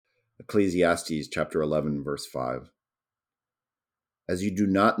Ecclesiastes chapter 11, verse 5. As you do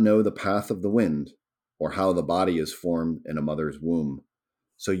not know the path of the wind, or how the body is formed in a mother's womb,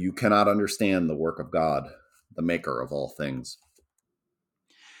 so you cannot understand the work of God, the maker of all things.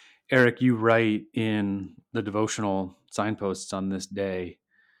 Eric, you write in the devotional signposts on this day,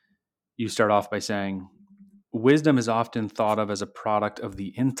 you start off by saying, wisdom is often thought of as a product of the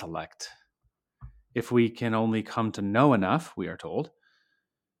intellect. If we can only come to know enough, we are told,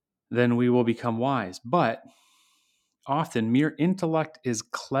 then we will become wise. But often mere intellect is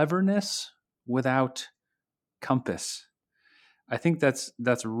cleverness without compass. I think that's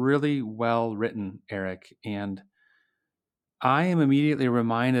really well written, Eric. And I am immediately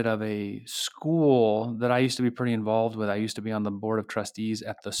reminded of a school that I used to be pretty involved with. I used to be on the board of trustees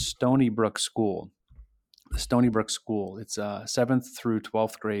at the Stony Brook School. The Stony Brook School. It's a 7th through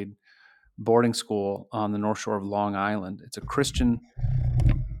 12th grade boarding school on the North Shore of Long Island. It's a Christian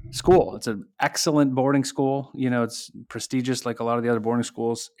school. It's an excellent boarding school. You know, it's prestigious like a lot of the other boarding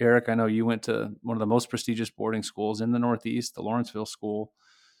schools. Eric, I know you went to one of the most prestigious boarding schools in the Northeast, the Lawrenceville School.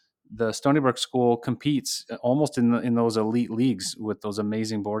 The Stony Brook School competes almost in those elite leagues with those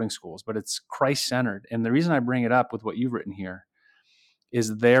amazing boarding schools, but it's Christ-centered. And the reason I bring it up with what you've written here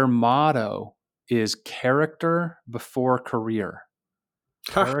is their motto is character before career.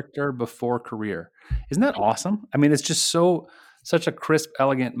 Character before career. Isn't that awesome? I mean, it's just such a crisp,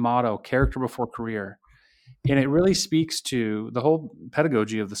 elegant motto, character before career. And it really speaks to the whole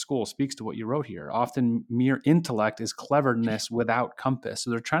pedagogy of the school, speaks to what you wrote here. Often mere intellect is cleverness without compass.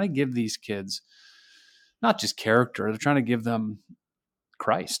 So they're trying to give these kids not just character, they're trying to give them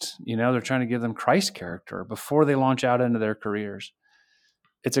Christ. You know, they're trying to give them Christ character before they launch out into their careers.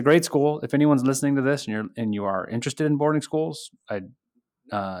 It's a great school. If anyone's listening to this and you are interested in boarding schools, I'd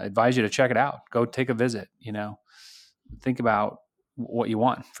advise you to check it out. Go take a visit. You know, think about what you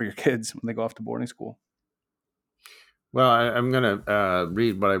want for your kids when they go off to boarding school. Well, I'm going to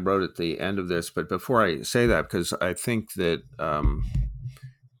read what I wrote at the end of this, but before I say that, because I think that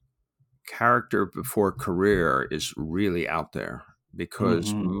character before career is really out there,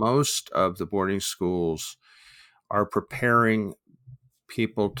 because most of the boarding schools are preparing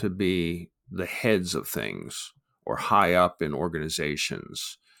people to be the heads of things or high up in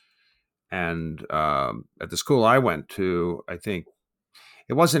organizations. And at the school I went to, I think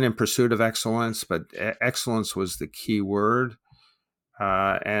it wasn't in pursuit of excellence, but excellence was the key word.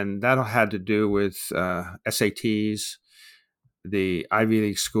 And that had to do with SATs, the Ivy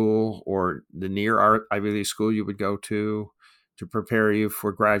League school or the near Ivy League school you would go to prepare you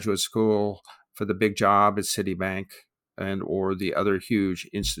for graduate school, for the big job at Citibank and or the other huge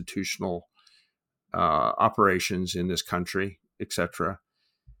institutional operations in this country, etc.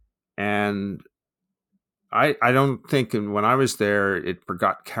 And I don't think, and when I was there, it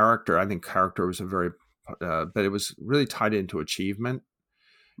forgot character. I think character was but it was really tied into achievement.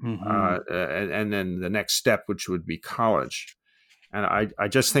 And then the next step, which would be college. And I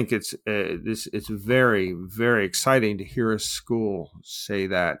just think it's very, very exciting to hear a school say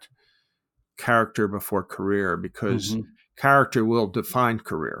that character before career, because character will define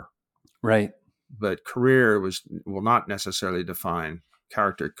career. Right. But career will not necessarily define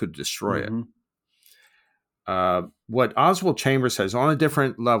character, it could destroy it. What Oswald Chambers says on a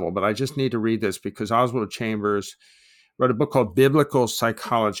different level, but I just need to read this because Oswald Chambers wrote a book called Biblical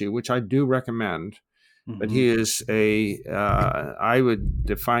Psychology, which I do recommend. But he is I would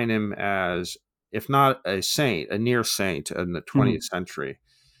define him as, if not a saint, a near saint in the 20th century,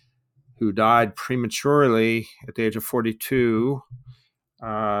 who died prematurely at the age of 42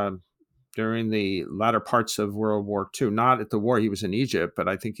 during the latter parts of World War II. Not at the war, he was in Egypt, but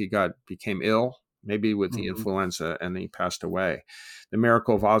I think he became ill, maybe with the influenza, and he passed away. The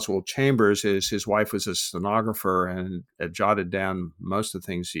miracle of Oswald Chambers is his wife was a stenographer and had jotted down most of the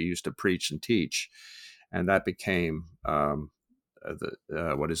things he used to preach and teach. And that became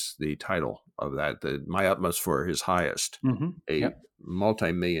what is the title of that? My Utmost for His Highest, a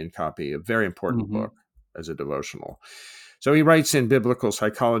multi-million copy, a very important book as a devotional. So he writes in Biblical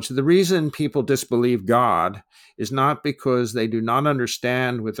Psychology, the reason people disbelieve God is not because they do not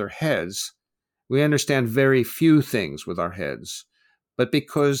understand with their heads. We understand very few things with our heads, but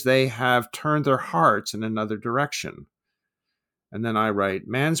because they have turned their hearts in another direction. And then I write,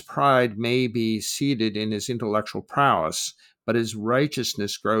 man's pride may be seated in his intellectual prowess, but his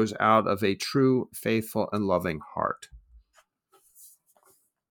righteousness grows out of a true, faithful, and loving heart.